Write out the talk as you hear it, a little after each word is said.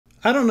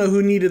I don't know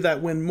who needed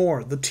that win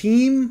more, the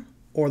team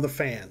or the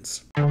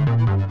fans.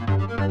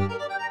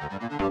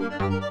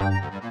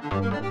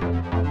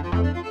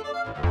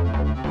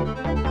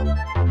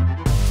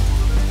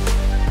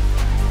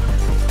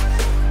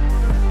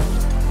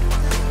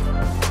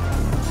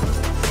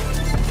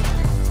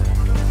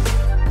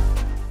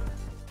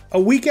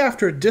 A week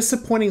after a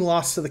disappointing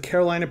loss to the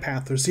Carolina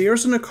Panthers, the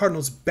Arizona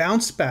Cardinals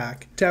bounced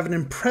back to have an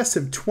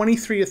impressive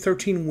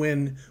 23-13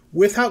 win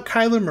without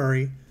Kyler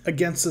Murray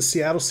against the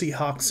Seattle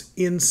Seahawks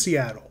in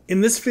Seattle.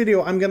 In this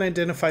video, I'm going to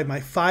identify my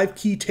 5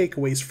 key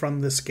takeaways from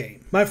this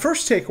game. My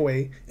first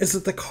takeaway is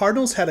that the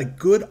Cardinals had a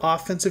good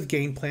offensive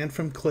game plan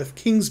from Cliff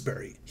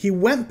Kingsbury. He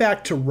went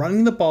back to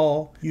running the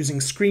ball, using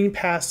screen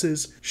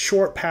passes,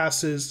 short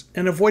passes,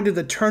 and avoided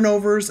the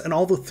turnovers and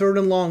all the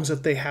 3rd and longs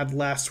that they had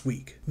last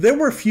week. There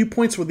were a few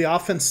points where the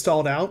offense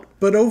stalled out,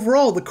 but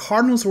overall the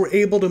Cardinals were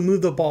able to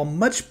move the ball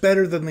much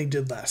better than they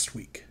did last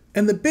week.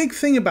 And the big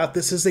thing about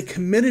this is they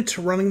committed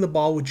to running the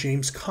ball with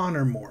James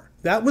Conner more.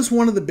 That was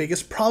one of the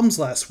biggest problems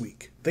last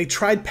week. They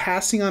tried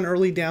passing on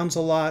early downs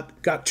a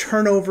lot, got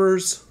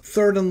turnovers,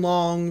 3rd and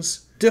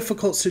longs,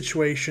 difficult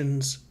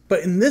situations.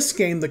 But in this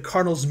game, the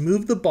Cardinals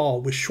moved the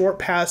ball with short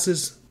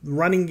passes, the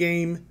running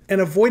game,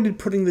 and avoided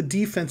putting the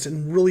defense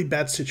in really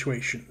bad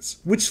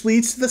situations. Which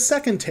leads to the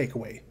second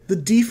takeaway. The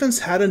defense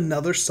had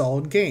another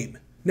solid game.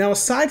 Now,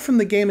 aside from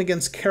the game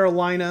against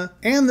Carolina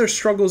and their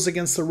struggles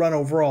against the run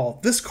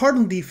overall, this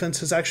Cardinal defense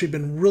has actually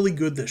been really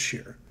good this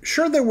year.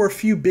 Sure, there were a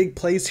few big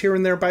plays here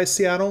and there by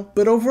Seattle,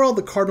 but overall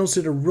the Cardinals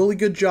did a really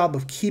good job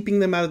of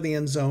keeping them out of the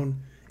end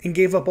zone and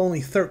gave up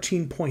only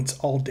 13 points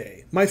all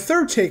day. My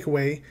third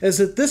takeaway is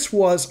that this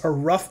was a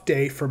rough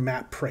day for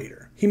Matt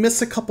Prater. He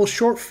missed a couple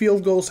short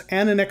field goals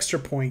and an extra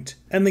point,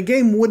 and the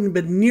game wouldn't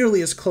have been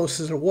nearly as close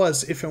as it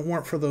was if it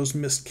weren't for those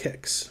missed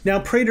kicks. Now,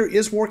 Prater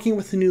is working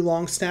with a new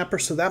long snapper,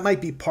 so that might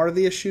be part of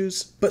the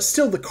issues, but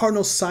still the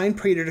Cardinals signed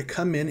Prater to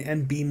come in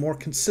and be more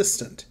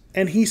consistent.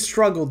 And he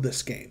struggled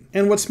this game.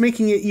 And what's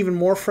making it even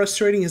more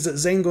frustrating is that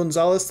Zane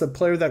Gonzalez, the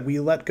player that we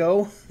let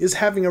go, is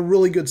having a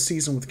really good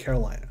season with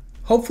Carolina.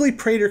 Hopefully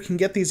Prater can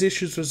get these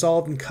issues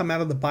resolved and come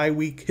out of the bye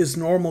week his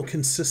normal,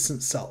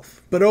 consistent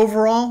self. But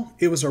overall,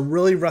 it was a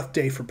really rough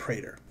day for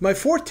Prater. My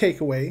fourth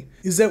takeaway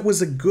is that it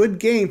was a good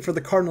game for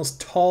the Cardinals'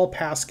 tall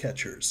pass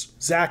catchers.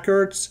 Zach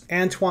Ertz,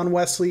 Antoine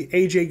Wesley,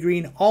 AJ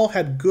Green all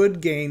had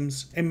good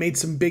games and made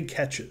some big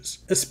catches,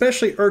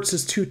 especially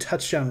Ertz's 2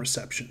 touchdown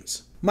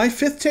receptions. My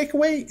fifth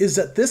takeaway is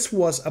that this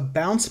was a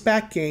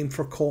bounce-back game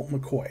for Colt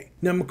McCoy.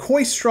 Now,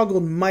 McCoy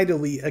struggled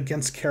mightily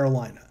against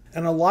Carolina,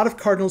 and a lot of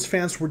Cardinals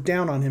fans were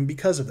down on him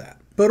because of that.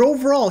 But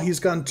overall, he's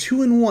gone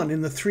 2-1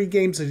 in the 3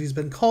 games that he's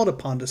been called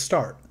upon to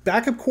start.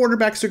 Backup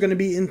quarterbacks are going to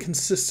be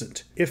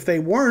inconsistent. If they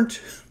weren't,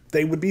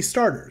 they would be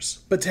starters.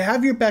 But to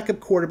have your backup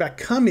quarterback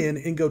come in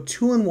and go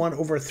 2-1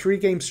 over a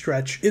 3-game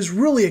stretch is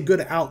really a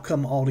good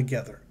outcome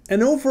altogether.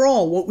 And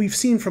overall, what we've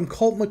seen from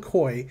Colt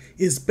McCoy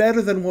is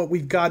better than what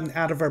we've gotten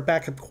out of our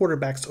backup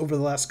quarterbacks over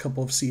the last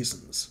couple of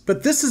seasons.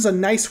 But this is a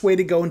nice way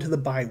to go into the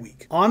bye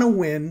week. On a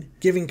win,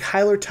 giving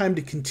Kyler time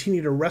to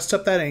continue to rest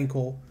up that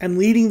ankle, and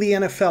leading the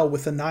NFL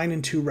with a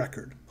 9-2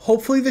 record.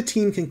 Hopefully the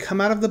team can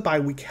come out of the bye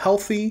week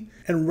healthy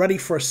and ready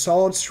for a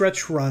solid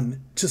stretch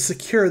run to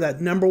secure that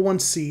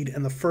 #1 seed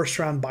and the first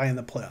round bye in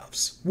the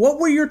playoffs. What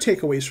were your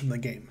takeaways from the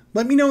game?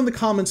 Let me know in the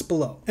comments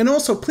below. And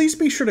also, please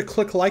be sure to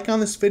click like on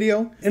this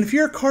video, and if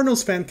you're a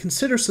Cardinals fan,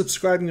 consider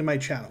subscribing to my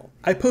channel.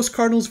 I post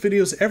Cardinals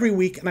videos every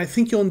week, and I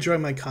think you'll enjoy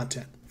my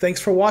content. Thanks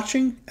for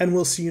watching, and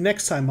we'll see you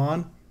next time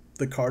on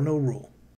The Cardinal Rule.